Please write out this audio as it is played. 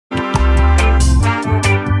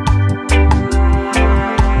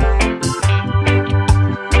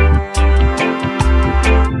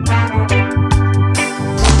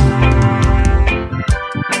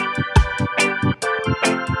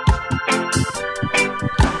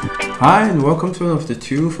Hi and welcome to another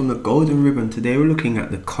tutorial from the Golden Ribbon. Today we're looking at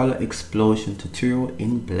the color explosion tutorial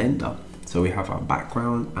in Blender. So we have our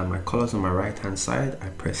background and my colors on my right hand side. I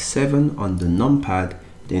press 7 on the numpad,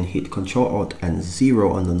 then hit Ctrl Alt and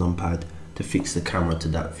 0 on the numpad to fix the camera to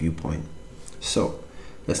that viewpoint. So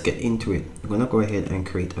let's get into it. I'm going to go ahead and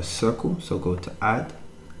create a circle. So go to add,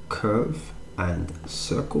 curve and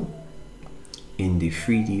circle in the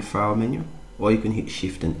 3D file menu, or you can hit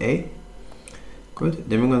Shift and A. Good.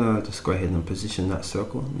 Then we're gonna just go ahead and position that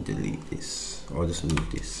circle. Let me delete this, or just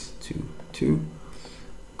move this to 2.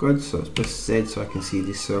 Good. So press Z so I can see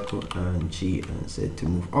this circle, and G and Z to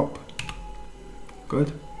move up.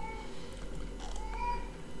 Good.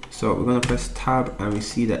 So we're gonna press Tab, and we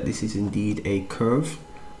see that this is indeed a curve.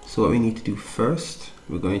 So what we need to do first,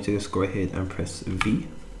 we're going to just go ahead and press V,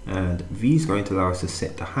 and V is going to allow us to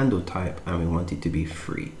set the handle type, and we want it to be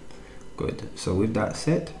free. Good. So with that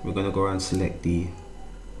set, we're going to go and select the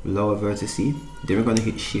lower vertex. Then we're going to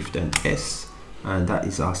hit Shift and S, and that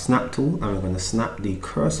is our snap tool, and we're going to snap the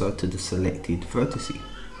cursor to the selected vertex.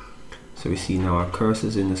 So we see now our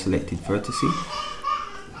cursors in the selected vertex.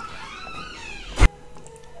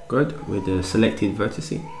 Good, with the selected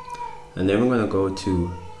vertex. And then we're going to go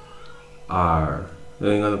to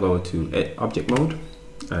object mode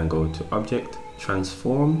and go to object,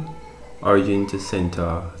 transform, origin to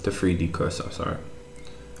center the 3D cursor. Sorry.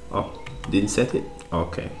 Oh, didn't set it?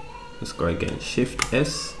 Okay. Let's go again. Shift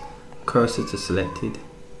S, cursor to selected,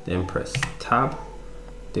 then press Tab,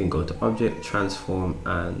 then go to object, transform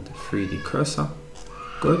and 3D cursor.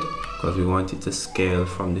 Good, because we want it to scale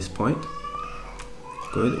from this point.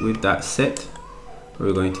 Good. With that set, what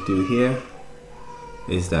we're going to do here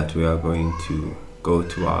is that we are going to go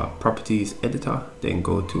to our properties editor, then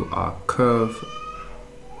go to our curve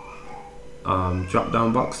drop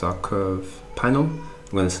down box, our curve panel.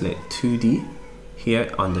 I'm going to select 2D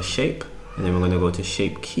here on the shape, and then we're going to go to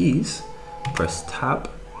shape keys, press Tab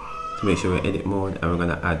to make sure we're in edit mode, and we're going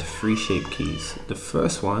to add 3 shape keys. The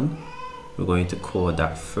first one, we're going to call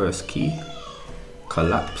that first key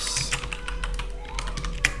collapse.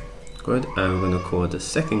 Good. And we're going to call the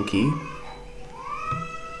second key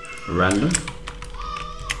random.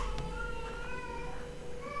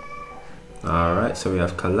 Alright, so we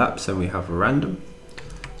have collapse and we have random.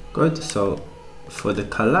 Good. So for the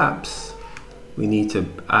collapse, we need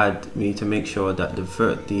to make sure that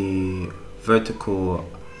the vertical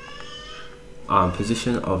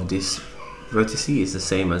position of this vertex is the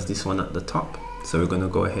same as this one at the top. So we're going to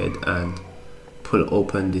go ahead and pull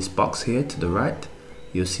open this box here to the right.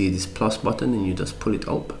 You'll see this plus button, and you just pull it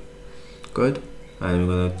up. Good. And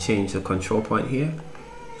we're going to change the control point here.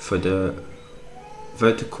 For the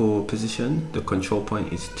vertical position, the control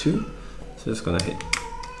point is 2. So just gonna hit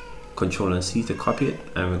Control and C to copy it,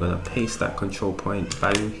 and we're gonna paste that control point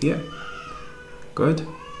value here. Good.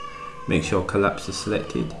 Make sure collapse is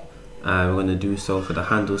selected, and we're gonna do so for the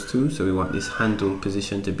handles too. So we want this handle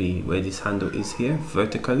position to be where this handle is here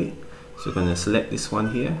vertically. So we're gonna select this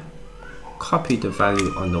one here, copy the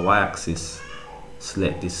value on the y-axis,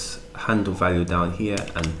 select this handle value down here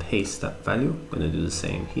and paste that value. I'm gonna do the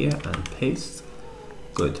same here and paste.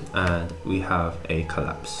 Good, and we have a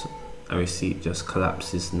collapse, and we see it just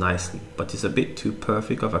collapses nicely, but it's a bit too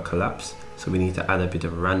perfect of a collapse, so we need to add a bit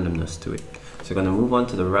of randomness to it. So we're going to move on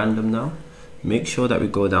to the random now. Make sure that we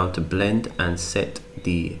go down to blend and set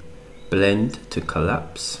the blend to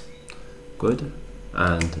collapse. Good,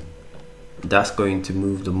 and that's going to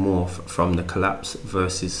move the morph from the collapse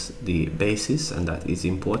versus the basis, and that is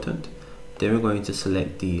important. Then we're going to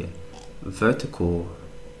select the vertical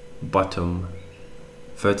bottom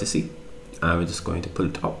vertex, and we're just going to pull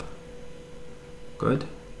it up. Good.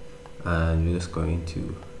 And we're just going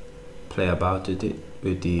to play about with it,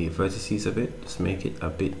 with the vertices a bit, just make it a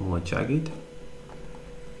bit more jagged,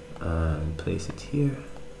 and place it here.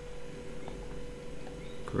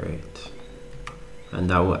 Great. And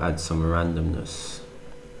that will add some randomness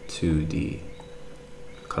to the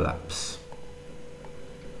collapse.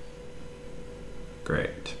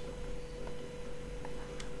 Great.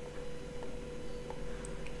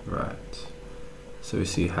 Right, so we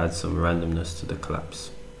see it had some randomness to the collapse.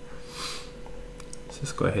 So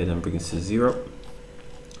let's go ahead and bring this to 0,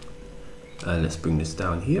 and let's bring this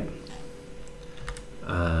down here,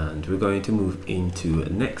 and we're going to move into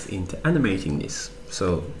animating this.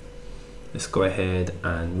 So let's go ahead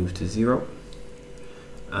and move to 0,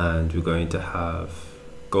 and we're going to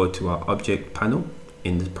go to our object panel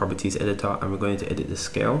in the properties editor, and we're going to edit the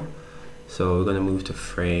scale. So we're going to move to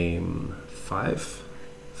frame 5.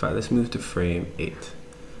 In fact, let's move to frame 8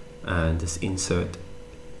 and just insert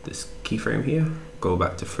this keyframe here, go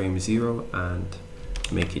back to frame 0 and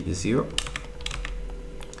make it 0.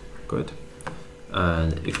 Good.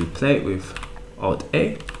 And if we play it with Alt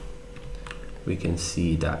A, we can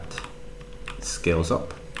see that it scales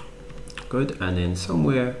up. Good. And then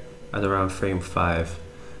somewhere at around frame 5,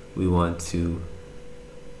 we want to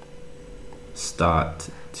start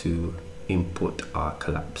to input our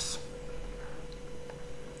collapse.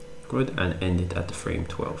 Good. And end it at the frame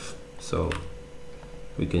 12. So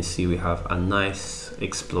we can see we have a nice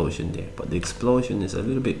explosion there, but the explosion is a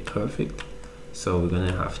little bit perfect, so we're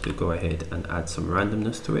gonna have to go ahead and add some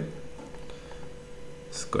randomness to it.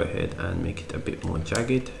 Let's go ahead and make it a bit more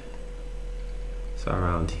jagged. So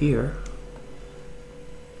around here,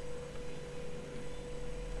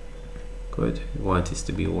 good. We want this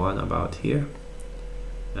to be 1 about here,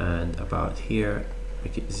 and about here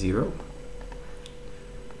make it 0,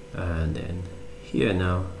 and then here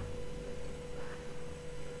now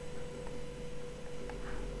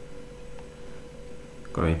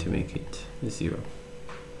going to make it 0.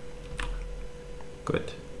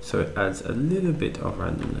 Good. So it adds a little bit of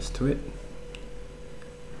randomness to it,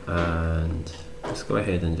 and let's go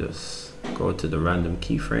ahead and just go to the random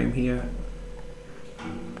keyframe here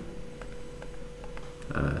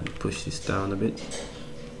and push this down a bit.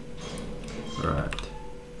 Alright,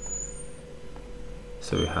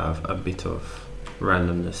 so we have a bit of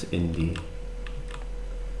randomness in the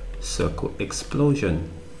circle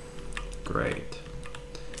explosion. Great.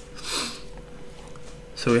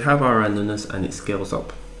 So we have our randomness and it scales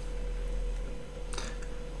up.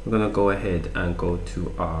 We're going to go ahead and go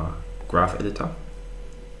to our graph editor,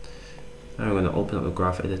 and we're going to open up the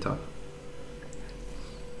graph editor.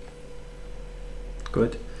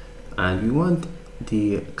 Good. And we want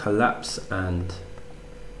the collapse and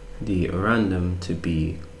the random to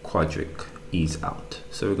be quadric ease out.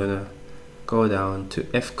 So we're going to go down to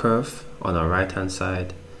F curve on our right hand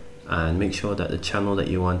side and make sure that the channel that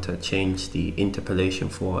you want to change the interpolation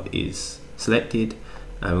for is selected,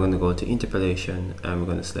 and we're going to go to interpolation and we're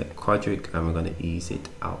going to select quadric and we're going to ease it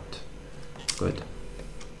out. Good.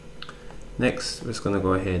 Next, we're just going to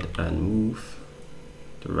go ahead and move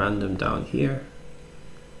the random down here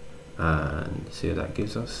and see what that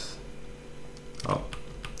gives us. Oh,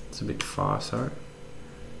 it's a bit far, sorry.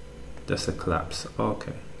 That's the collapse.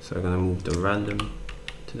 Okay, so we're going to move the random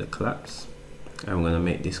to the collapse, and I'm going to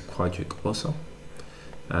make this quadric also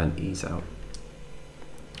and ease out.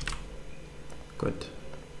 Good.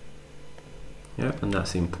 Yeah, and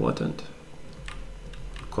that's important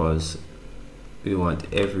because we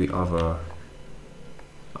want every other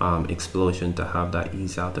explosion to have that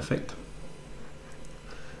ease out effect.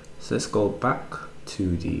 So let's go back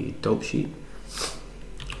to the dope sheet,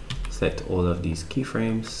 select all of these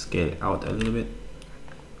keyframes, scale it out a little bit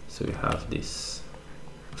so we have this.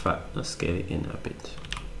 In fact, let's scale it in a bit,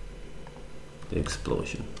 the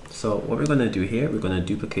explosion. So what we're going to do here, we're going to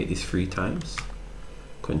duplicate this 3 times,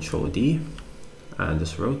 Control D and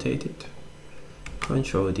just rotate it,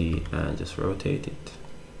 Control D and just rotate it.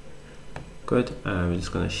 Good. And we're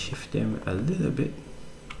just going to shift them a little bit.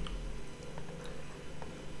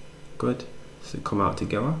 Good. So come out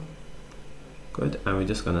together. Good. And we're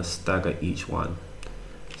just going to stagger each one.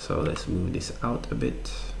 So let's move this out a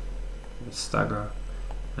bit, stagger,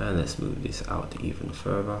 and let's move this out even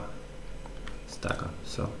further, stagger.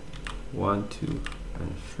 So 1, 2,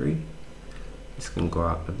 and 3. This can go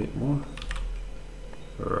out a bit more.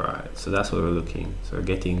 Right, so that's what we're looking. So we're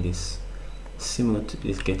getting this similar to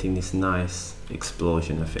this, getting this nice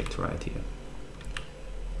explosion effect right here.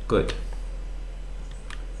 Good.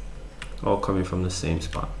 All coming from the same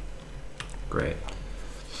spot. Great.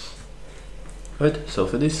 Good. So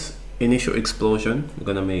for this initial explosion, we're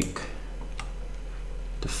gonna make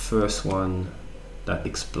the first one that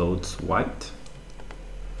explodes white.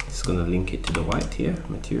 It's gonna link it to the white here,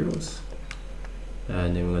 materials.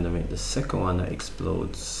 And then we're going to make the second one that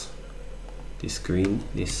explodes this green,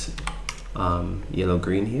 this yellow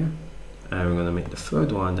green here, and we're going to make the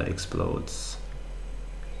third one that explodes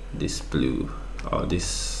this blue or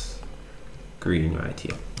this green right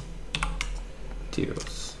here.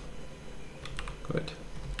 Materials. Good.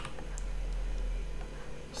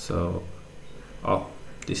 So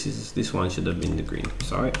this one should have been the green.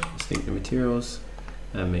 Sorry, let's take the materials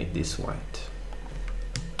and make this white.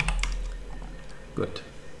 Good.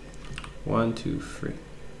 1, 2, 3.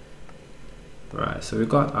 Right, so we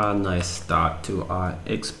got our nice start to our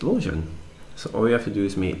explosion. So all we have to do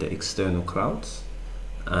is make the external clouds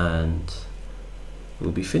and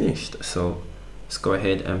we'll be finished. So let's go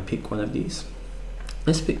ahead and pick one of these.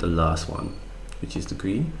 Let's pick the last one, which is the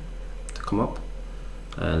green, to come up,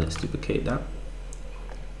 and let's duplicate that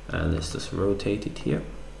and let's just rotate it here.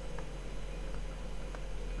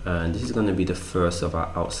 and this is going to be the first of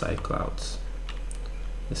our outside clouds.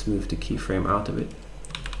 Let's move the keyframe out of it.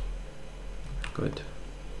 Good.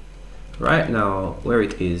 Right now, where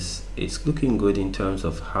it is, it's looking good in terms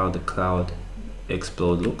of how the cloud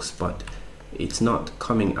explode looks, but it's not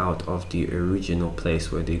coming out of the original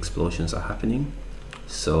place where the explosions are happening.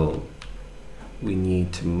 So we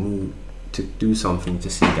need to move to do something to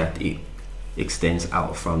see that it extends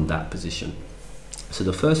out from that position. So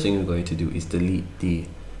the first thing we're going to do is delete the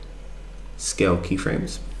scale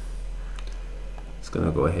keyframes. It's going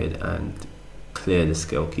to go ahead and clear the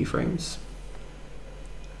scale keyframes.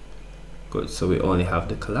 Good, so we only have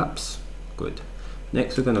the collapse. Good.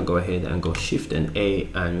 Next we're going to go ahead and go Shift and A,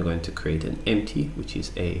 and we're going to create an empty, which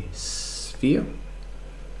is a sphere.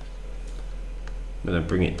 I'm going to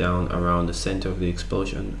bring it down around the center of the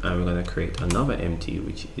explosion, and we're going to create another empty,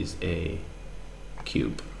 which is a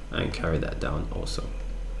cube, and carry that down also.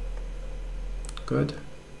 Good.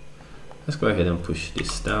 Let's go ahead and push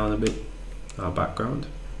this down a bit, our background,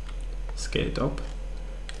 scale it up,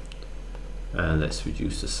 and let's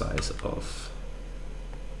reduce the size of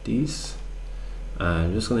these. And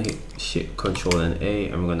I'm just going to hit Shift, Control and A,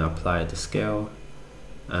 and we're going to apply the scale,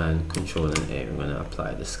 and Control and A, we're going to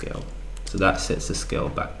apply the scale. So that sets the scale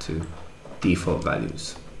back to default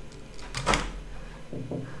values.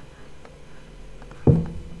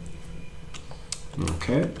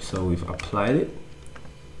 Okay, so we've applied it,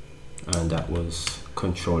 and that was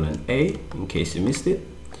Control and A, in case you missed it,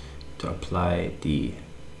 to apply the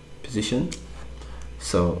position.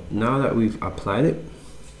 So now that we've applied it,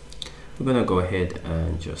 we're going to go ahead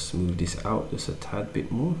and just move this out just a tad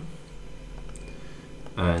bit more,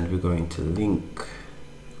 and we're going to link,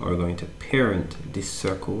 or we're going to parent this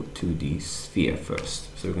circle to the sphere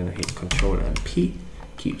first. So we're going to hit Control and P,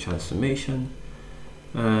 keep transformation,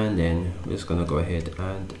 and then we're just going to go ahead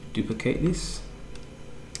and duplicate this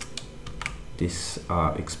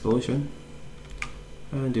explosion,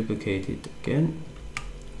 and duplicate it again,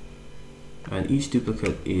 and each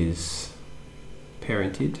duplicate is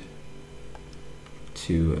parented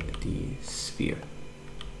to the sphere,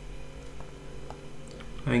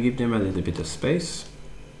 and give them a little bit of space.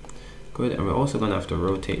 Good, and we're also going to have to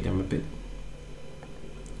rotate them a bit.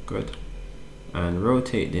 Good, and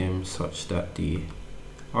rotate them such that the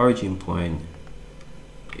origin point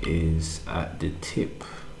is at the tip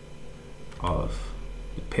of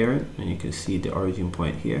the parent, and you can see the origin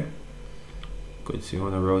point here. Good, so you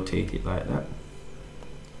want to rotate it like that,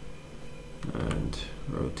 and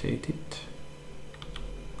rotate it.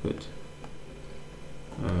 Good,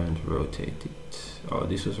 and rotate it. Oh,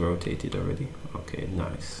 this was rotated already. Okay,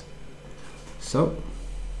 nice. So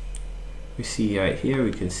we see right here,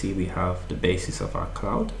 we can see we have the basis of our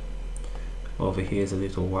cloud. Over here is a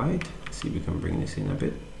little wide. Let's see if we can bring this in a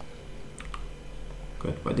bit.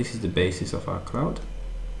 Good, but this is the basis of our cloud.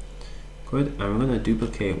 Good, and I'm going to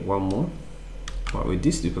duplicate one more, but with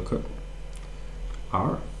this duplicate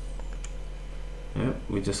R, yeah,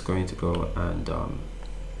 we're just going to go and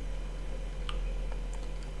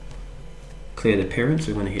clear the parent.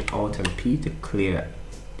 So we're going to hit Alt and P to clear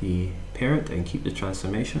the parent and keep the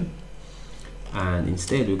transformation, and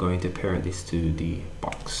instead we're going to parent this to the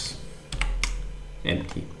box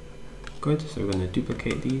empty. Good, so we're going to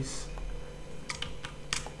duplicate these.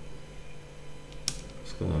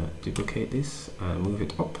 Just going to duplicate this and move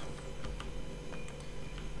it up.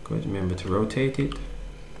 Good, remember to rotate it,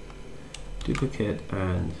 duplicate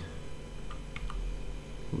and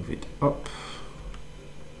move it up,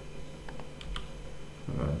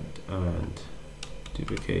 and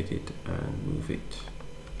duplicate it and move it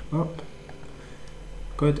up.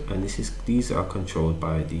 Good, and these are controlled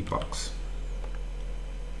by the box.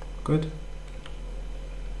 Good.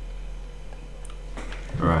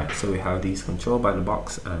 Alright, so we have these controlled by the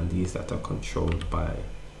box and these that are controlled by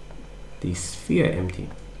the sphere empty.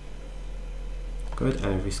 Good,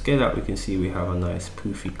 and if we scale up, we can see we have a nice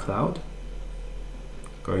poofy cloud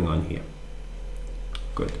going on here.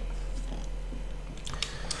 Good.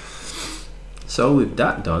 So with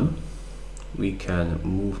that done, we can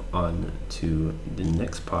move on to the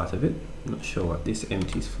next part of it. I'm not sure what this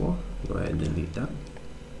empty is for. Go ahead and delete that.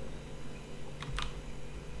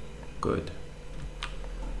 Good.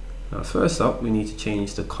 Now first up, we need to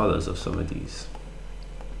change the colors of some of these.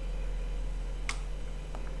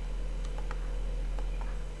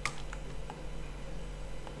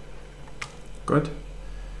 Good.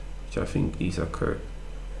 Which I think these are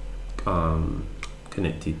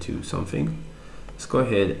connected to something. Let's go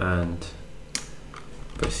ahead and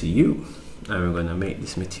press U, and we're going to make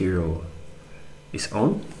this material its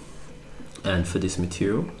own. And for this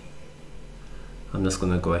material, I'm just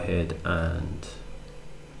going to go ahead and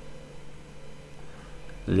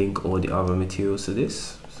link all the other materials to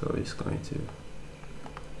this. So it's going to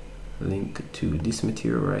link to this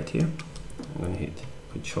material right here. I'm going to hit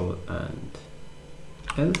Control and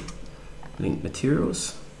L, link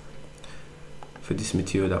materials for this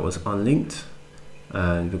material that was unlinked,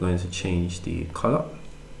 and we're going to change the color.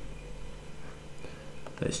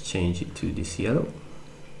 Let's change it to this yellow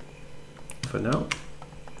for now,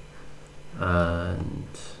 and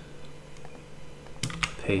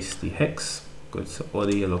paste the hex. Good, so all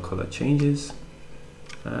the yellow color changes,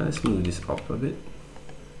 and let's move this up a bit.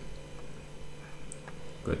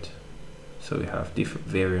 Good, so we have different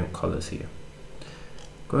variant colors here.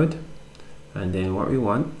 Good, and then what we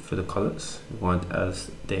want for the colors, we want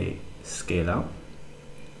as they scale out,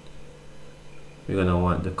 we're going to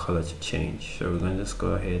want the color to change. So we're going to just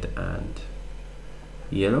go ahead and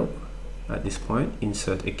yellow at this point,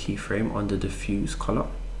 insert a keyframe on the diffuse color,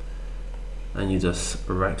 and you just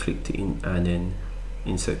right click to and then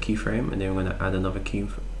insert keyframe, and then we're going to add another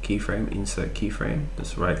keyframe, insert keyframe,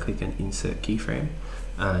 just right click and insert keyframe.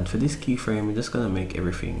 And for this keyframe, we're just going to make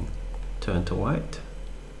everything turn to white.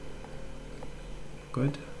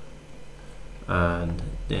 Good, and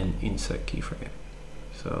then insert keyframe.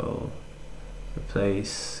 So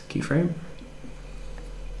replace keyframe.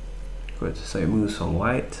 Good, so it moves from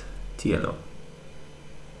white to yellow.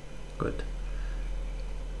 Good,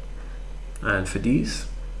 and for these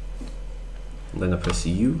I'm going to press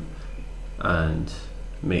U and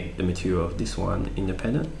make the material of this one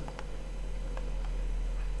independent,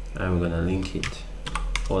 and we're going to link it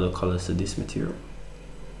all the colors to this material.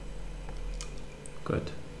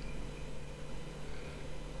 Good,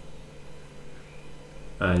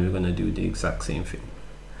 and we're going to do the exact same thing.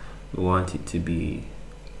 We want it to be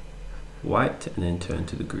white and then turn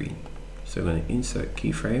to the green. So we're going to insert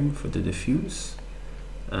keyframe for the diffuse,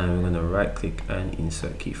 and we're going to right click and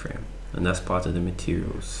insert keyframe, and that's part of the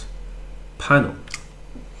materials panel.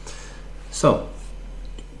 So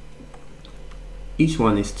each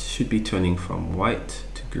one should be turning from white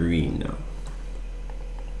to green now.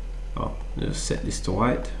 Oh, let's set this to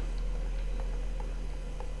white.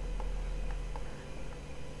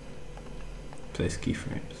 Place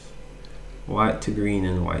keyframes. White to green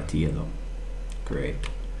and white to yellow. Great.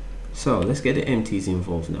 So let's get the empties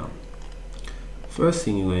involved now. First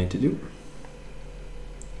thing you're going to do,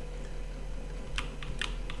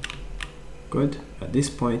 good, at this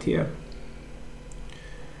point here,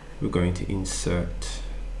 we're going to insert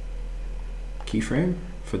keyframe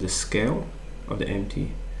for the scale of the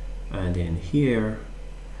empty, and then here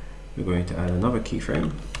we're going to add another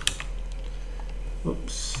keyframe,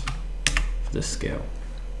 oops, for the scale.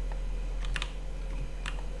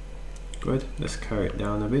 Good, let's carry it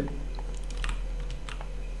down a bit.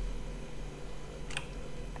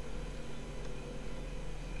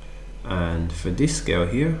 And for this scale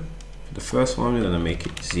here, for the first one, we're going to make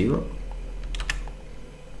it 0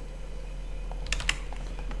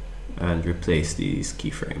 and replace these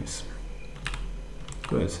keyframes.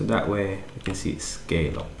 Good, so that way you can see it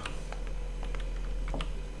scale up.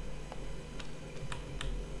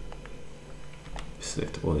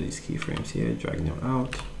 Select all these keyframes here, drag them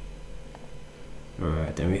out.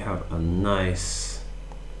 Alright, then we have a nice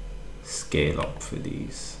scale up for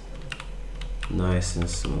these. Nice and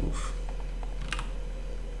smooth.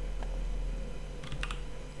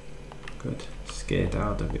 Good, scale it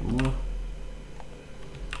out a bit more.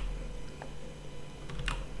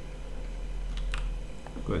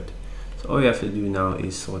 Good, so all you have to do now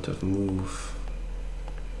is sort of move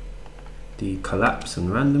the collapse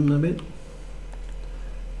and random a bit.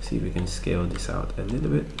 See if we can scale this out a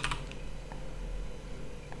little bit.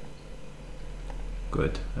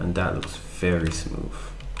 Good, and that looks very smooth.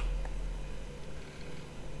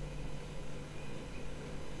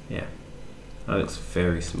 Yeah, that looks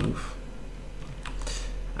very smooth.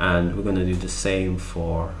 And we're going to do the same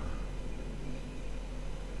for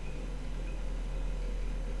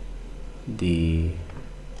the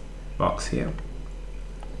box here.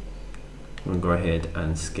 We'll go ahead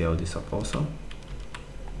and scale this up also.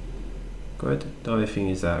 Good. The other thing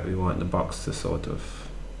is that we want the box to sort of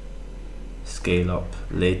scale up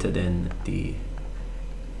later than the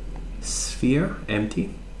sphere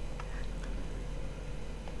empty.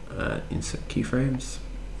 Insert keyframes,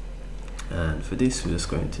 and for this we're just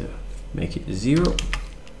going to make it 0.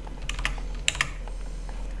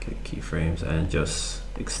 Okay, keyframes, and just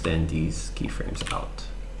extend these keyframes out.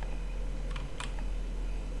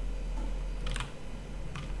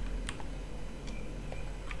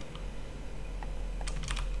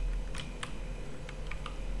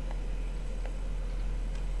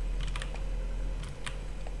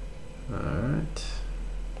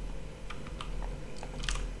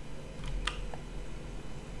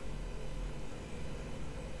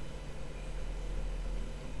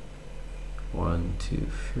 2,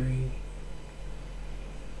 3.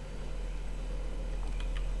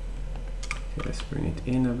 Okay, let's bring it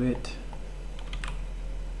in a bit.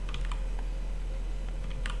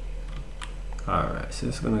 Alright, so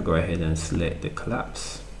just gonna go ahead and select the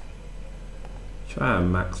collapse. Try and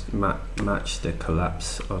match the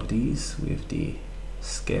collapse of these with the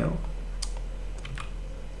scale.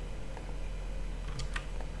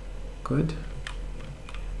 Good.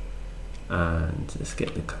 And let's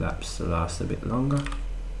get the collapse to last a bit longer.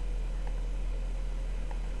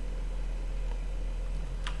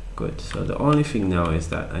 Good. So the only thing now is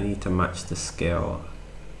that I need to match the scale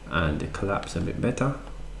and the collapse a bit better.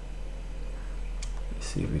 Let's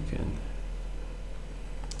see if we can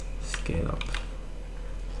scale up.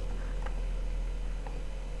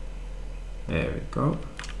 There we go.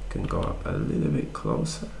 Can go up a little bit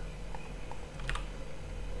closer.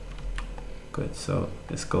 Good. So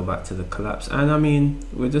let's go back to the collapse, and I mean,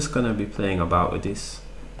 we're just gonna be playing about with this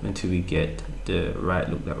until we get the right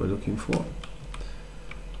look that we're looking for.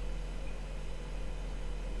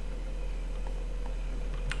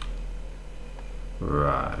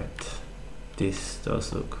 Right, this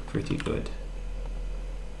does look pretty good.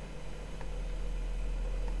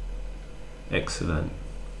 Excellent.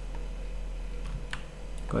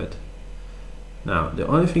 Good. Now the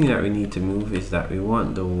only thing that we need to move is that we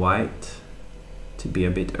want the white to be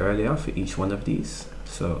a bit earlier for each one of these.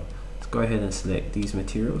 So let's go ahead and select these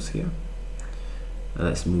materials here, and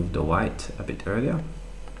let's move the white a bit earlier.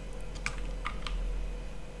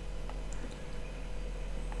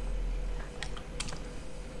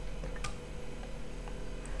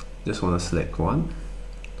 Just want to select one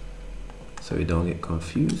so we don't get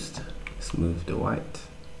confused. Let's move the white.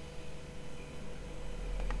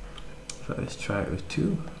 So let's try it with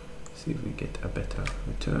 2, see if we get a better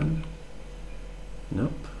return.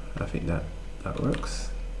 Nope, I think that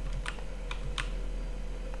works.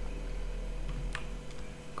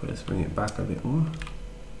 Good, let's bring it back a bit more.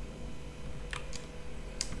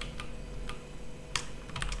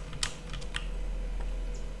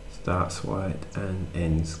 Starts white and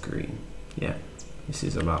ends green. Yeah, this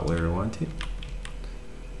is about where we want it.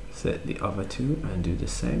 Set the other 2 and do the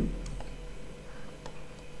same.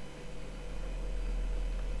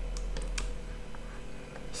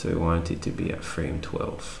 So we want it to be at frame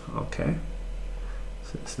 12. Okay,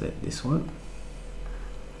 so let's select this one,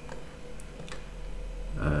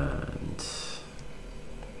 and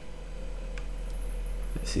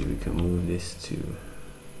let's see if we can move this to,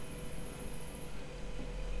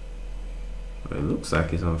 well, it looks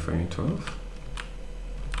like it's on frame 12.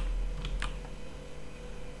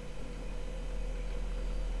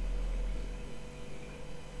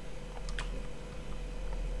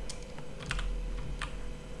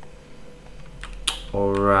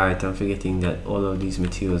 Alright, I'm forgetting that all of these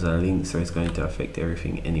materials are linked, so it's going to affect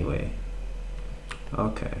everything anyway.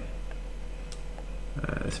 Okay,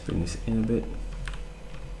 let's bring this in a bit.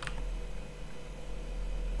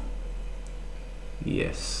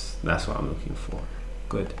 Yes, that's what I'm looking for.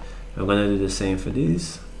 Good. I'm gonna do the same for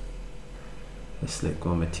these. Let's select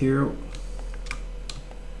one material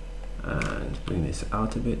and bring this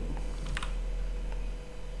out a bit.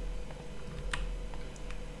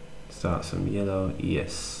 Start some yellow.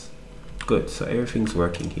 Yes, good. So everything's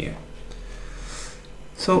working here.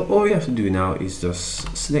 So all we have to do now is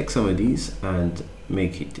just select some of these and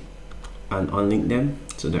make it and unlink them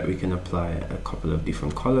so that we can apply a couple of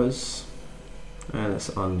different colors. And let's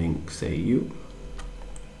unlink, say, U.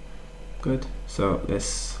 Good. So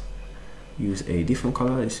let's use a different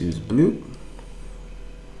color. Let's use blue.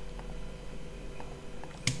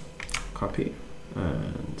 Copy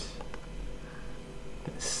and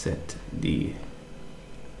let's set the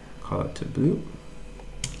color to blue.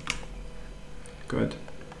 Good.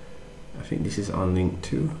 I think this is unlinked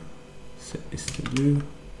too. Set this to blue.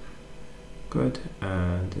 Good.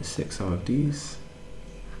 And let's select some of these.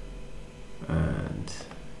 And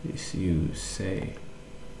let's use, say,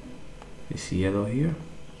 this yellow here.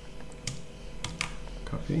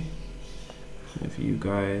 Copy. And for you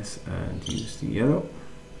guys, and use the yellow.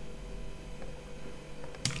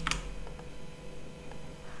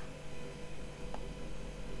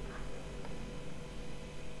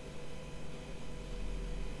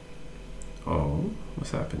 Oh,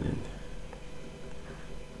 what's happening?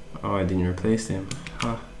 Oh, I didn't replace them.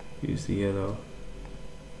 Ha, use the yellow.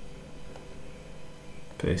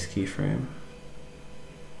 Place keyframe.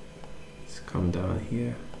 Let's come down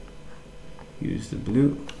here. Use the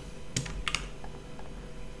blue.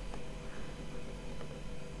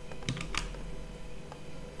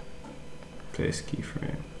 Place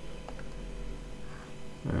keyframe.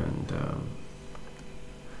 And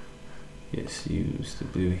Yes, use the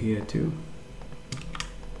blue here too.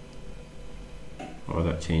 Oh,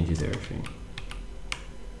 that changes everything.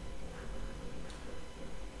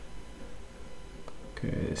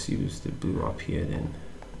 Okay, let's use the blue up here then.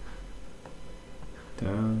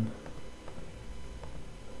 Down.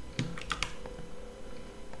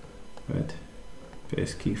 Right.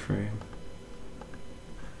 Base keyframe.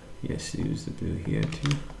 Yes, use the blue here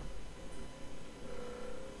too.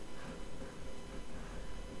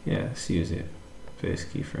 Yeah, let's use it. Base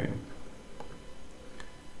keyframe.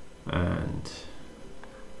 And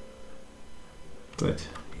good.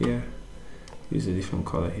 Here, use a different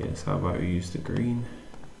color here. So how about we use the green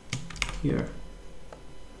here?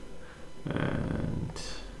 And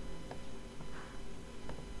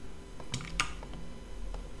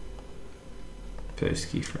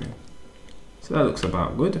paste keyframe. So that looks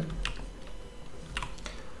about good.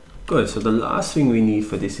 Good, so the last thing we need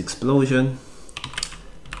for this explosion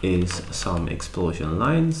is some explosion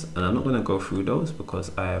lines, and I'm not going to go through those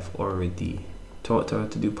because I have already taught her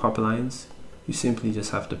to do pop lines. You simply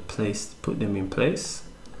just have to put them in place.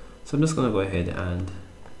 So I'm just going to go ahead and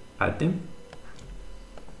add them.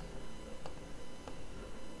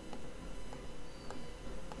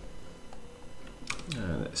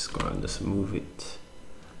 Let's go and just move it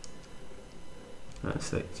and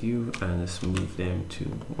select you and let's move them to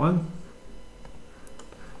 1.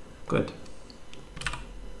 Good.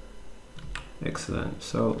 Excellent.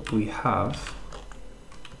 So we have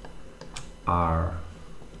our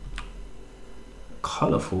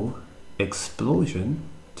colorful explosion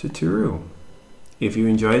tutorial. If you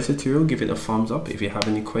enjoyed the tutorial, give it a thumbs up. If you have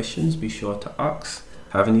any questions, be sure to ask.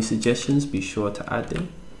 Have any suggestions, be sure to add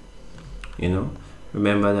them. You know,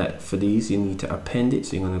 remember that for these you need to append it,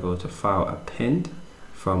 so you're going to go to File, Append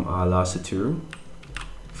from our last tutorial,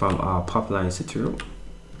 from our pop lines tutorial.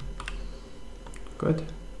 Good.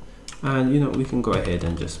 And you know, we can go ahead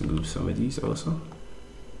and just move some of these also.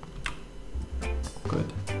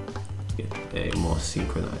 Good. Get a more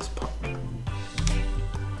synchronized pop.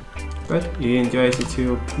 Good. If you enjoyed the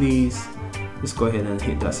tutorial, please just go ahead and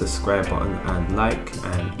hit that subscribe button and like,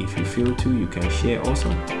 and if you feel to, you can share also.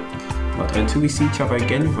 But until we see each other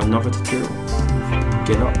again with another tutorial,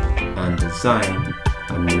 get up and design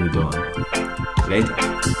a new dawn. Later.